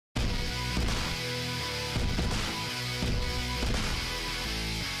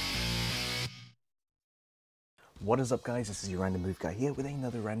What is up, guys? This is your random movie guy here with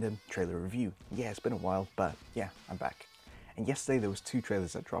another random trailer review. Yeah, it's been a while, but yeah, I'm back. And yesterday there was two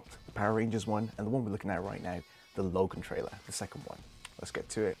trailers that dropped, the Power Rangers one and the one we're looking at right now, the Logan trailer, the second one. Let's get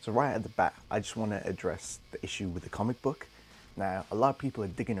to it. So right at the bat, I just want to address the issue with the comic book. Now, a lot of people are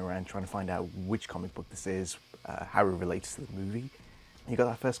digging around trying to find out which comic book this is, how it relates to the movie. You got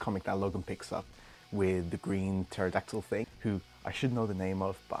that first comic that Logan picks up with the green pterodactyl thing, who I should know the name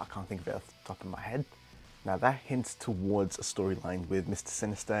of, but I can't think of it off the top of my head. Now that hints towards a storyline with Mr.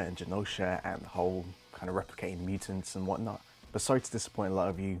 Sinister and Genosha and the whole kind of replicating mutants and whatnot. But sorry to disappoint a lot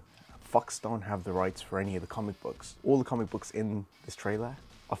of you, Fox don't have the rights for any of the comic books. All the comic books in this trailer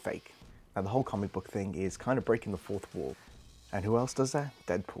are fake. Now the whole comic book thing is kind of breaking the fourth wall. And who else does that?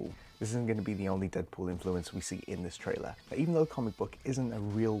 Deadpool. This isn't going to be the only Deadpool influence we see in this trailer. But even though the comic book isn't a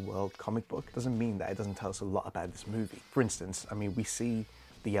real world comic book, doesn't mean that it doesn't tell us a lot about this movie. For instance, I mean, we see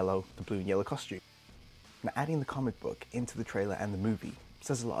the blue and yellow costume. Now, adding the comic book into the trailer and the movie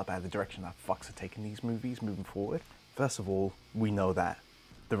says a lot about the direction that Fox are taking these movies moving forward. First of all, we know that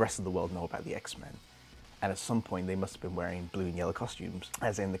the rest of the world know about the X-Men. And at some point, they must have been wearing blue and yellow costumes,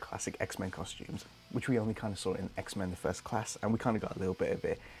 as in the classic X-Men costumes, which we only kind of saw in X-Men: The First Class, and we kind of got a little bit of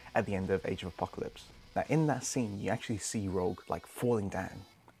it at the end of Age of Apocalypse. Now, in that scene, you actually see Rogue, like, falling down,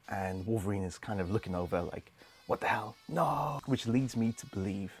 and Wolverine is kind of looking over, like, what the hell? No! Which leads me to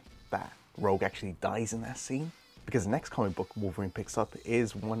believe that Rogue actually dies in that scene, because the next comic book Wolverine picks up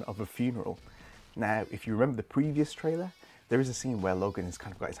is one of a funeral. Now, if you remember the previous trailer, there is a scene where Logan has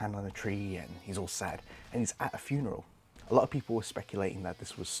kind of got his hand on a tree and he's all sad and he's at a funeral. A lot of people were speculating that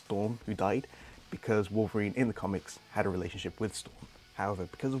this was Storm who died because Wolverine in the comics had a relationship with Storm. However,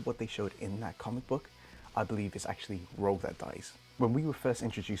 because of what they showed in that comic book, I believe it's actually Rogue that dies. When we were first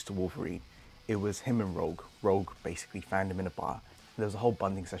introduced to Wolverine, it was him and Rogue. Rogue basically found him in a bar. There was a whole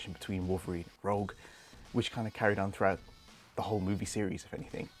bonding session between Wolverine and Rogue, which kind of carried on throughout the whole movie series, if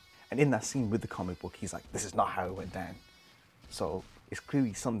anything. And in that scene with the comic book, he's like, this is not how it went down. So it's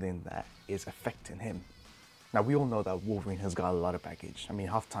clearly something that is affecting him. Now, we all know that Wolverine has got a lot of baggage. I mean,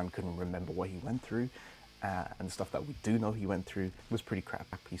 half the time couldn't remember what he went through, and the stuff that we do know he went through was pretty crap.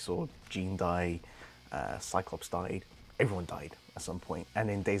 He saw Jean die, Cyclops died, everyone died at some point. And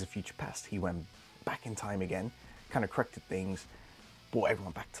in Days of Future Past, he went back in time again, kind of corrected things, brought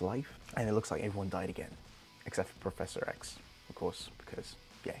everyone back to life, and it looks like everyone died again, except for Professor X, of course, because,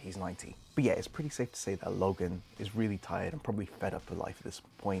 yeah, he's 90. But yeah, it's pretty safe to say that Logan is really tired and probably fed up with life at this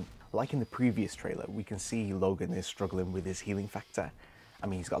point. Like in the previous trailer, we can see Logan is struggling with his healing factor. I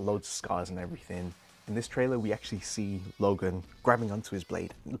mean, he's got loads of scars and everything. In this trailer, we actually see Logan grabbing onto his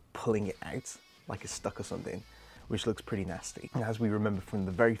blade and pulling it out like it's stuck or something, which looks pretty nasty. And as we remember from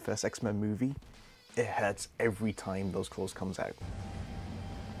the very first X-Men movie, it hurts every time those claws comes out.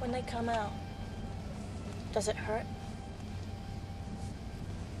 When they come out, does it hurt?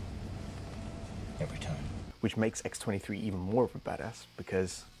 Every time. Which makes X-23 even more of a badass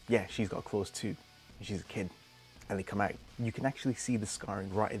because, yeah, she's got claws too, and she's a kid, and they come out. You can actually see the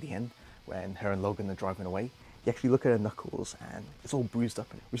scarring right at the end when her and Logan are driving away. You actually look at her knuckles and it's all bruised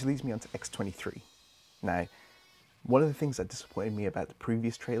up, which leads me on to X-23. Now, one of the things that disappointed me about the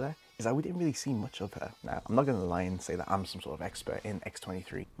previous trailer is that we didn't really see much of her. Now, I'm not going to lie and say that I'm some sort of expert in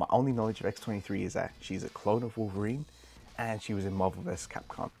X-23. My only knowledge of X-23 is that she's a clone of Wolverine and she was in Marvel vs.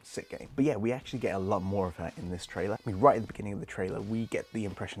 Capcom, sick game. But yeah, we actually get a lot more of her in this trailer. I mean, right at the beginning of the trailer, we get the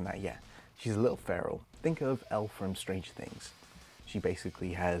impression that, yeah, she's a little feral. Think of Elle from Stranger Things. She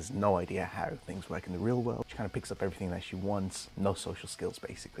basically has no idea how things work in the real world. She kind of picks up everything that she wants, no social skills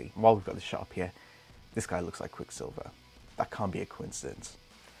basically. While we've got the shot up here, this guy looks like Quicksilver. That can't be a coincidence.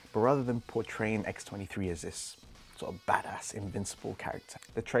 But rather than portraying X-23 as this sort of badass, invincible character,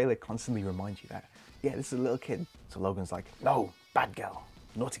 the trailer constantly reminds you that, yeah, this is a little kid. So Logan's like, no, bad girl,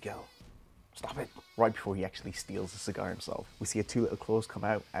 naughty girl, stop it. Right before he actually steals the cigar himself. We see her two little claws come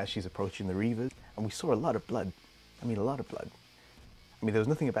out as she's approaching the Reavers, and we saw a lot of blood. I mean, a lot of blood. I mean, there was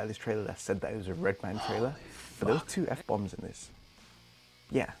nothing about this trailer that said that it was a Red Man trailer, but there were two F-bombs in this.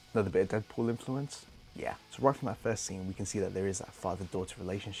 Yeah, another bit of Deadpool influence. Yeah, so right from that first scene, we can see that there is that father-daughter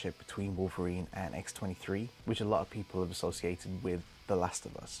relationship between Wolverine and X-23, which a lot of people have associated with The Last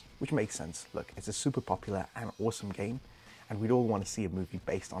of Us, which makes sense. Look, it's a super popular and awesome game, and we'd all want to see a movie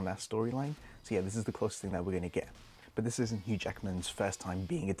based on that storyline. So yeah, this is the closest thing that we're going to get. But this isn't Hugh Jackman's first time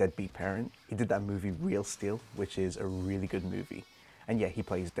being a deadbeat parent. He did that movie Real Steel, which is a really good movie. And yeah, he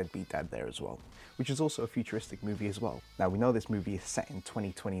plays deadbeat dad there as well, which is also a futuristic movie as well. Now, we know this movie is set in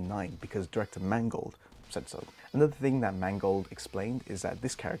 2029 because director Mangold said so. Another thing that Mangold explained is that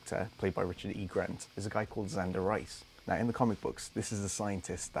this character, played by Richard E. Grant, is a guy called Xander Rice. Now, in the comic books, this is a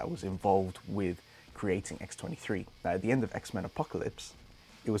scientist that was involved with creating X-23. Now, at the end of X-Men Apocalypse,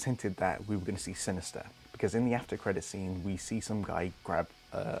 it was hinted that we were going to see Sinister, because in the after credit scene, we see some guy grab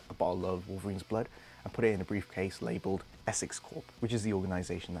a bottle of Wolverine's blood and put it in a briefcase labeled Essex Corp, which is the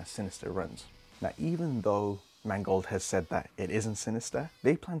organization that Sinister runs. Now, even though Mangold has said that it isn't Sinister,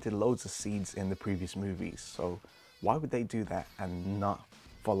 they planted loads of seeds in the previous movies, so why would they do that and not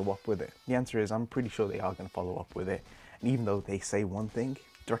follow up with it? The answer is I'm pretty sure they are going to follow up with it, and even though they say one thing,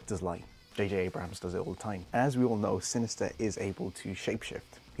 directors lie. J.J. Abrams does it all the time. As we all know, Sinister is able to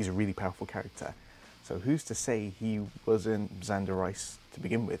shapeshift. He's a really powerful character, so who's to say he wasn't Xander Rice to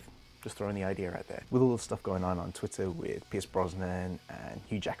begin with? Just throwing the idea out there. With all the stuff going on Twitter with Pierce Brosnan and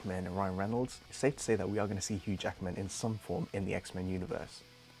Hugh Jackman and Ryan Reynolds, it's safe to say that we are going to see Hugh Jackman in some form in the X-Men universe.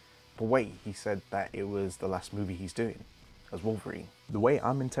 But wait, he said that it was the last movie he's doing as Wolverine. The way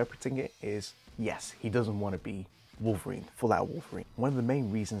I'm interpreting it is, yes, he doesn't want to be Wolverine, full-out Wolverine. One of the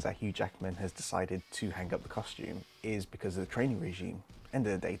main reasons that Hugh Jackman has decided to hang up the costume is because of the training regime. End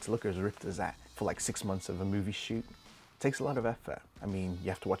of the day, to look as ripped as that for like 6 months of a movie shoot takes a lot of effort. I mean, you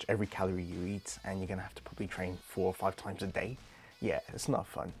have to watch every calorie you eat, and you're gonna have to probably train 4 or 5 times a day. Yeah, it's not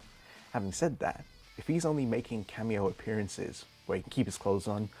fun. Having said that, if he's only making cameo appearances where he can keep his clothes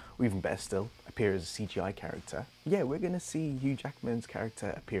on, or even better still, appear as a CGI character, yeah, we're gonna see Hugh Jackman's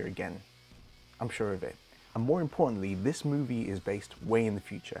character appear again. I'm sure of it. And more importantly, this movie is based way in the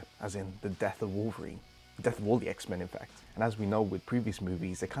future, as in the death of Wolverine. The death of all the X-Men, in fact. And as we know with previous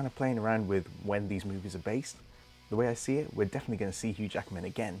movies, they're kind of playing around with when these movies are based. The way I see it, we're definitely going to see Hugh Jackman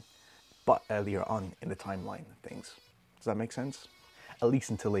again, but earlier on in the timeline of things. Does that make sense? At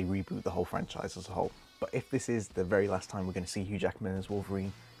least until they reboot the whole franchise as a whole. But if this is the very last time we're going to see Hugh Jackman as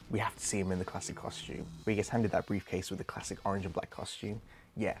Wolverine, we have to see him in the classic costume, where he gets handed that briefcase with the classic orange and black costume.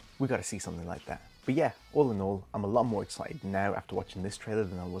 Yeah, we got to see something like that. But yeah, all in all, I'm a lot more excited now after watching this trailer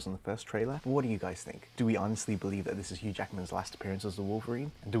than I was on the first trailer. But what do you guys think? Do we honestly believe that this is Hugh Jackman's last appearance as the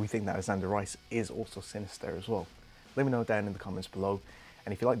Wolverine? And do we think that Xander Rice is also Sinister as well? Let me know down in the comments below,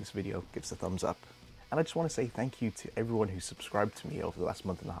 and if you like this video, give us a thumbs up. And I just want to say thank you to everyone who subscribed to me over the last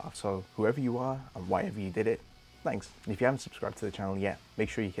month and a half. So whoever you are and whatever you did it, thanks. And if you haven't subscribed to the channel yet, make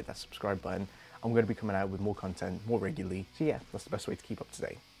sure you hit that subscribe button. I'm going to be coming out with more content more regularly. So yeah, that's the best way to keep up to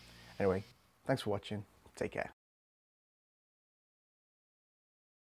date. Anyway, thanks for watching. Take care.